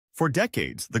For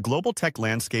decades, the global tech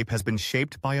landscape has been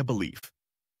shaped by a belief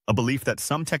that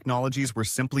some technologies were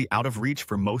simply out of reach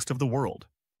for most of the world,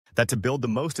 that to build the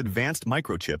most advanced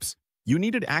microchips, you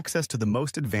needed access to the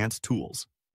most advanced tools.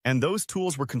 And those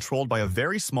tools were controlled by a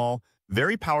very small,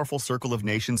 very powerful circle of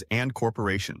nations and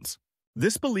corporations.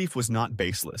 This belief was not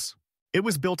baseless. It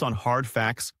was built on hard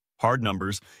facts, hard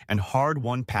numbers, and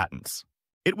hard-won patents.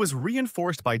 It was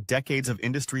reinforced by decades of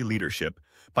industry leadership,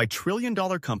 by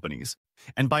trillion-dollar companies,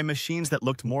 and by machines that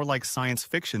looked more like science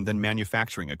fiction than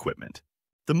manufacturing equipment.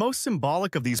 The most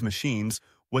symbolic of these machines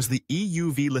was the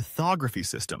EUV lithography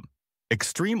system,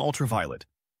 extreme ultraviolet,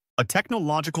 a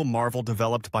technological marvel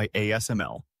developed by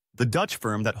ASML, the Dutch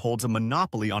firm that holds a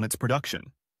monopoly on its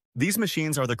production. These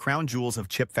machines are the crown jewels of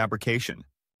chip fabrication.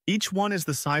 Each one is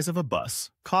the size of a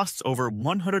bus, costs over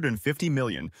 150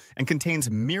 million, and contains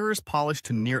mirrors polished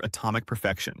to near atomic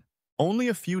perfection. Only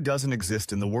a few dozen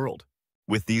exist in the world.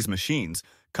 With these machines,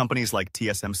 companies like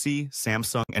TSMC,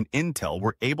 Samsung, and Intel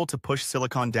were able to push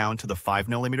silicon down to the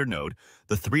 5nm node,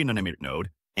 the 3nm node,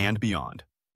 and beyond.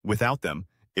 Without them,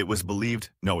 it was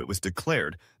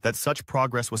declared that such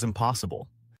progress was impossible.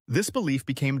 This belief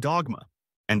became dogma.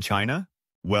 And China?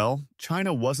 Well,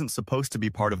 China wasn't supposed to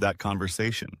be part of that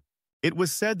conversation. It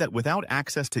was said that without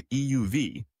access to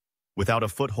EUV, without a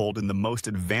foothold in the most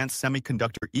advanced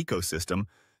semiconductor ecosystem,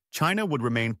 China would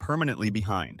remain permanently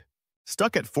behind.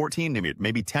 Stuck at 14nm,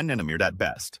 maybe 10nm at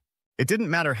best. It didn't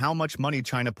matter how much money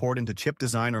China poured into chip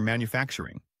design or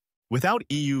manufacturing. Without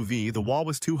EUV, the wall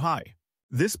was too high.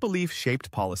 This belief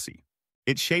shaped policy.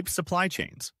 It shaped supply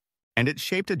chains. And it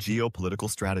shaped a geopolitical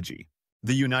strategy.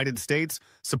 The United States,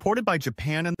 supported by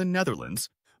Japan and the Netherlands,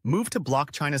 moved to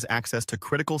block China's access to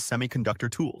critical semiconductor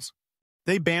tools.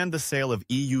 They banned the sale of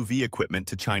EUV equipment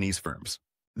to Chinese firms.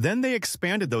 Then they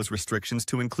expanded those restrictions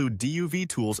to include DUV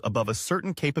tools above a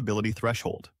certain capability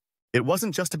threshold. It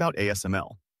wasn't just about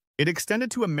ASML. It extended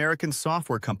to American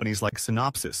software companies like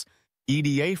Synopsys,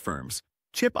 EDA firms,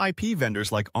 chip IP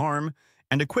vendors like ARM,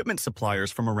 and equipment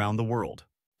suppliers from around the world.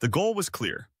 The goal was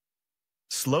clear.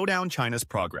 Slow down China's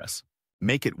progress.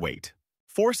 Make it wait.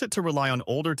 Force it to rely on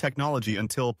older technology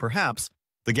until, perhaps,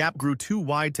 the gap grew too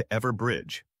wide to ever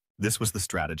bridge. This was the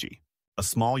strategy. A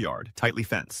small yard, tightly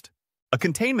fenced. A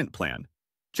containment plan,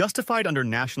 justified under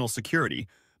national security,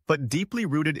 but deeply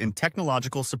rooted in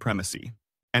technological supremacy.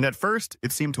 And at first,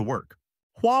 it seemed to work.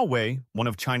 Huawei, one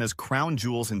of China's crown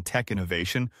jewels in tech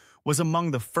innovation, was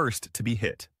among the first to be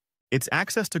hit. Its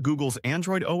access to Google's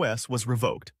Android OS was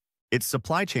revoked. Its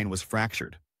supply chain was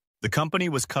fractured. The company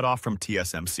was cut off from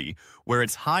TSMC, where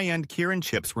its high-end Kirin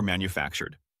chips were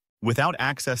manufactured. Without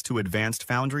access to advanced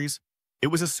foundries, it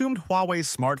was assumed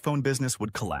Huawei's smartphone business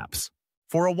would collapse.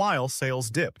 For a while, sales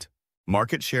dipped.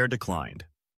 Market share declined.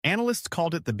 Analysts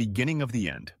called it the beginning of the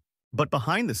end. But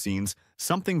behind the scenes,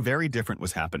 something very different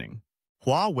was happening.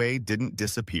 Huawei didn't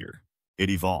disappear. It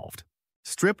evolved.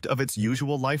 Stripped of its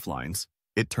usual lifelines,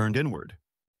 it turned inward.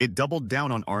 It doubled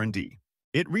down on R&D.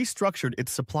 It restructured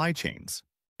its supply chains.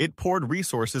 It poured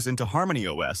resources into Harmony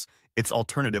OS, its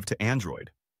alternative to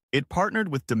Android. It partnered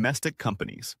with domestic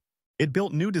companies. It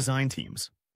built new design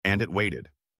teams. And it waited.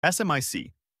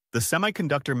 SMIC, the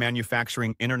Semiconductor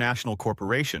Manufacturing International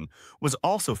Corporation, was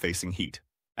also facing heat.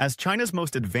 As China's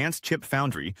most advanced chip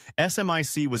foundry,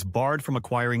 SMIC was barred from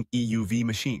acquiring EUV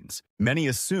machines. Many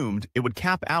assumed it would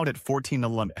cap out at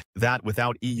 14nm, that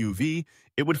without EUV,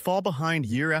 it would fall behind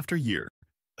year after year,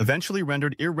 eventually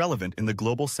rendered irrelevant in the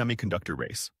global semiconductor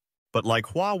race. But like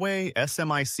Huawei,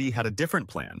 SMIC had a different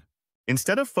plan.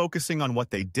 Instead of focusing on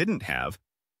what they didn't have,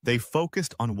 they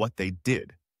focused on what they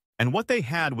did. And what they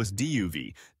had was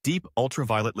DUV, deep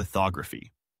ultraviolet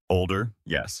lithography. Older,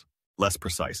 yes. Less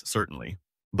precise, certainly.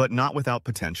 But not without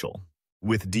potential.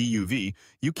 With DUV,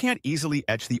 you can't easily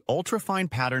etch the ultra-fine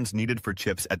patterns needed for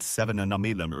chips at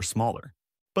 7nm or smaller.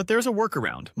 But there's a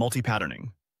workaround,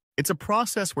 multi-patterning. It's a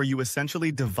process where you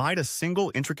essentially divide a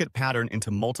single intricate pattern into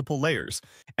multiple layers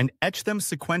and etch them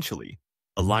sequentially,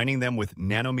 aligning them with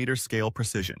nanometer-scale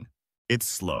precision. It's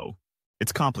slow.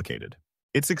 It's complicated.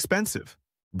 It's expensive.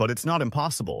 But it's not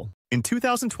impossible. In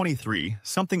 2023,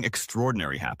 something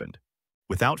extraordinary happened.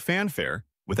 Without fanfare,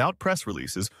 without press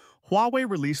releases, Huawei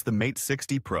released the Mate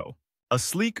 60 Pro, a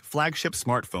sleek flagship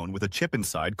smartphone with a chip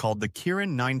inside called the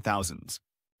Kirin 9000s.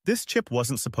 This chip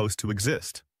wasn't supposed to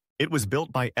exist. It was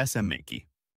built by SMIC.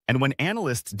 And when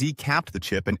analysts decapped the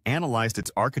chip and analyzed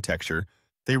its architecture,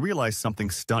 they realized something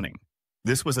stunning.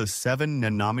 This was a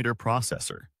 7nm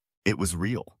processor. It was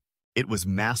real. It was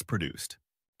mass-produced.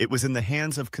 It was in the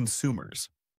hands of consumers.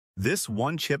 This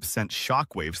one chip sent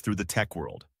shockwaves through the tech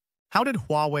world. How did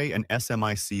Huawei and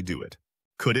SMIC do it?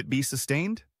 Could it be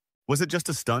sustained? Was it just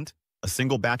a stunt? A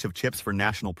single batch of chips for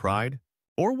national pride?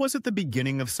 Or was it the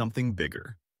beginning of something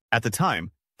bigger? At the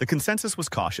time, the consensus was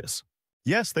cautious.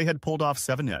 Yes, they had pulled off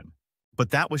 7 nm, but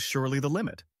that was surely the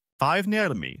limit. 5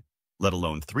 nm, let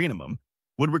alone 3 nm,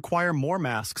 would require more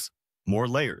masks, more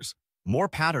layers, more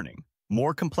patterning,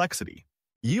 more complexity.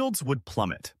 Yields would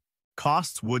plummet.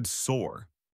 Costs would soar.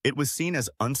 It was seen as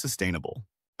unsustainable.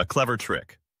 A clever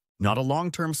trick, not a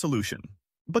long-term solution.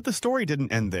 But the story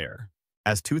didn't end there.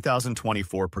 As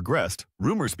 2024 progressed,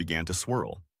 rumors began to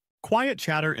swirl. Quiet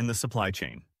chatter in the supply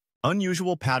chain,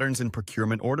 unusual patterns in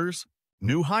procurement orders,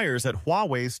 new hires at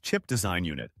Huawei's chip design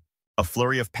unit, a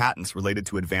flurry of patents related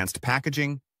to advanced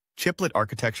packaging, chiplet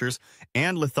architectures,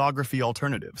 and lithography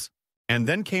alternatives. And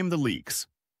then came the leaks.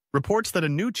 Reports that a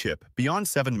new chip beyond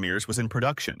 7 nm was in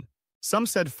production. Some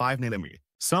said 5 nm,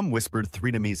 some whispered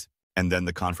 3 nm, and then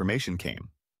the confirmation came.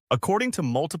 According to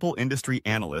multiple industry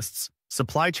analysts,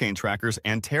 supply chain trackers,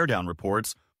 and teardown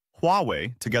reports,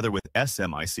 Huawei, together with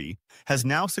SMIC, has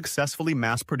now successfully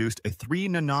mass-produced a 3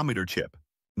 nm chip.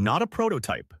 Not a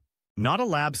prototype, not a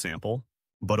lab sample,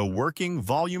 but a working,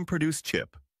 volume-produced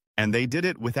chip. And they did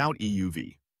it without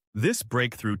EUV. This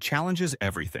breakthrough challenges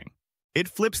everything. It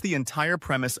flips the entire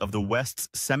premise of the West's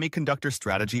semiconductor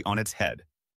strategy on its head.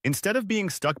 Instead of being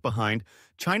stuck behind,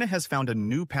 China has found a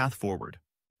new path forward.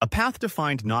 A path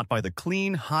defined not by the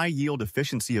clean, high-yield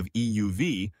efficiency of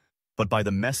EUV, but by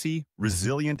the messy,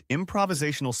 resilient,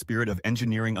 improvisational spirit of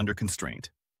engineering under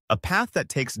constraint. A path that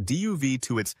takes DUV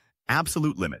to its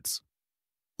absolute limits.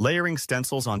 Layering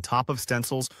stencils on top of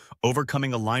stencils,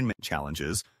 overcoming alignment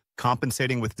challenges,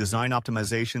 compensating with design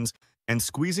optimizations, and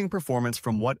squeezing performance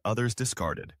from what others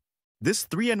discarded. This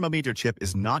 3 nm chip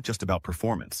is not just about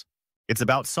performance. It's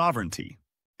about sovereignty.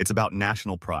 It's about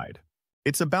national pride.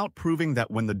 It's about proving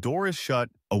that when the door is shut,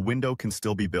 a window can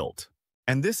still be built.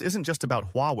 And this isn't just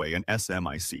about Huawei and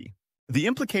SMIC. The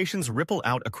implications ripple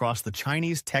out across the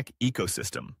Chinese tech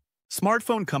ecosystem.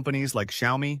 Smartphone companies like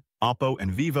Xiaomi, Oppo,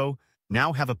 and Vivo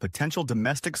now have a potential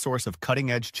domestic source of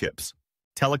cutting-edge chips.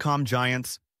 Telecom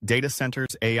giants, data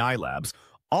centers, AI labs,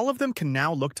 all of them can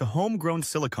now look to homegrown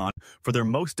silicon for their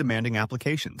most demanding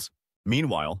applications.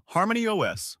 Meanwhile, Harmony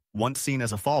OS, once seen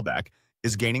as a fallback,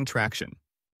 is gaining traction.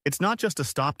 It's not just a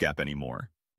stopgap anymore.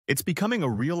 It's becoming a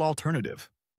real alternative.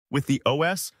 With the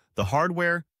OS, the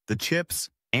hardware, the chips,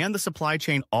 and the supply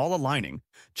chain all aligning,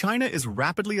 China is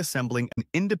rapidly assembling an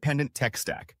independent tech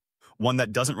stack, one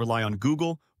that doesn't rely on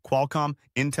Google, Qualcomm,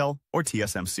 Intel, or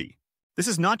TSMC. This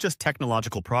is not just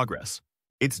technological progress.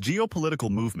 It's geopolitical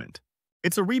movement.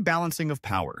 It's a rebalancing of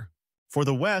power. For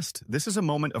the West, this is a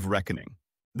moment of reckoning.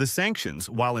 The sanctions,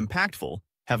 while impactful,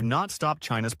 have not stopped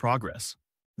China's progress.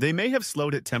 They may have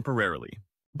slowed it temporarily,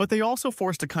 but they also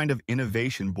forced a kind of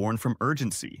innovation born from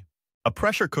urgency, a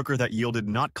pressure cooker that yielded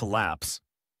not collapse,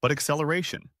 but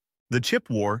acceleration. The chip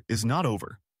war is not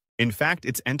over. In fact,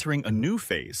 it's entering a new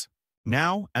phase.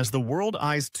 Now, as the world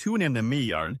eyes 2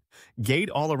 nm,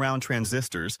 gate-all-around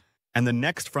transistors, and the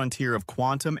next frontier of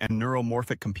quantum and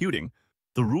neuromorphic computing,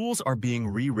 the rules are being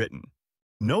rewritten.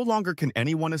 No longer can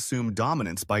anyone assume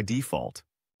dominance by default.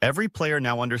 Every player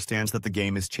now understands that the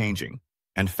game is changing,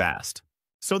 and fast.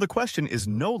 So the question is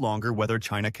no longer whether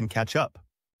China can catch up.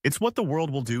 It's what the world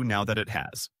will do now that it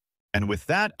has. And with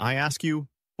that, I ask you,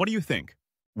 what do you think?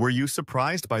 Were you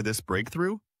surprised by this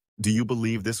breakthrough? Do you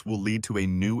believe this will lead to a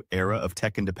new era of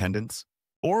tech independence?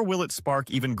 Or will it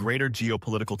spark even greater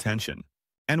geopolitical tension?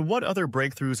 And what other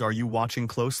breakthroughs are you watching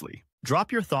closely?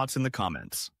 Drop your thoughts in the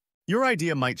comments. Your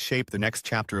idea might shape the next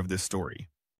chapter of this story.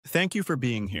 Thank you for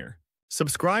being here.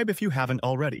 Subscribe if you haven't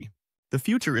already. The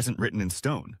future isn't written in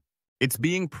stone. It's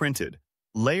being printed,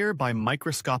 layer by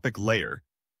microscopic layer,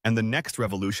 and the next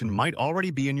revolution might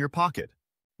already be in your pocket.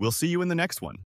 We'll see you in the next one.